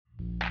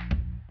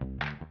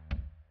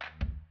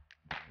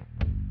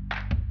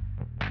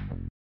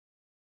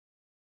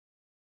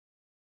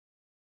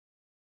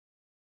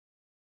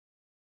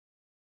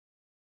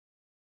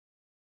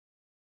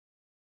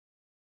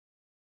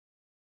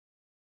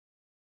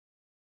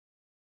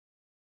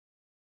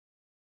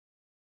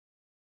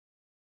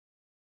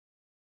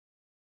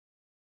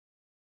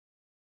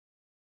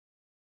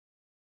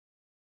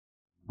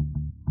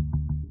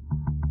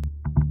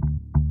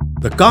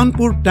The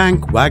Kanpur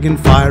tank wagon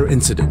fire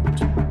incident.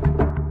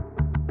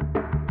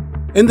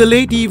 In the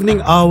late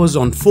evening hours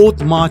on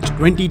 4th March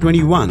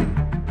 2021,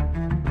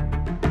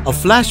 a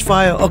flash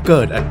fire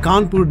occurred at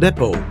Kanpur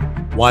depot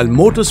while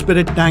motor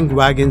spirit tank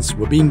wagons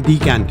were being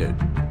decanted.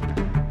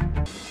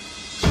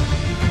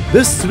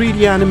 This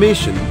 3D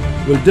animation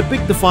will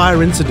depict the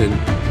fire incident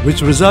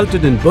which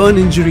resulted in burn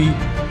injury,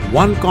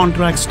 one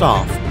contract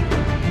staff,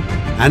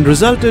 and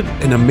resulted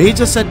in a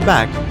major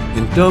setback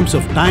in terms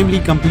of timely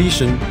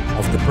completion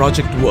of the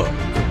project work.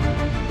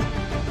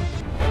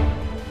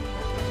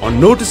 On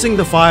noticing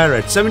the fire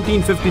at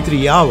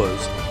 17:53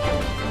 hours,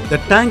 the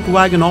tank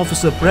wagon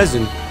officer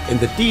present in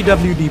the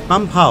TWD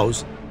pump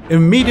house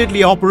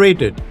immediately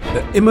operated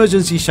the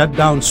emergency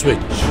shutdown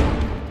switch.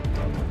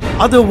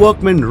 Other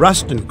workmen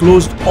rushed and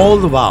closed all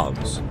the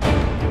valves.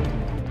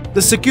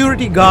 The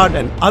security guard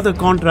and other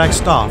contract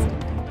staff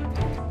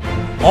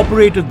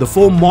operated the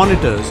 4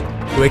 monitors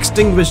to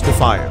extinguish the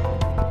fire.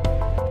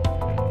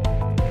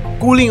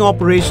 Cooling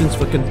operations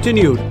were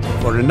continued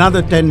for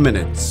another 10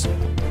 minutes.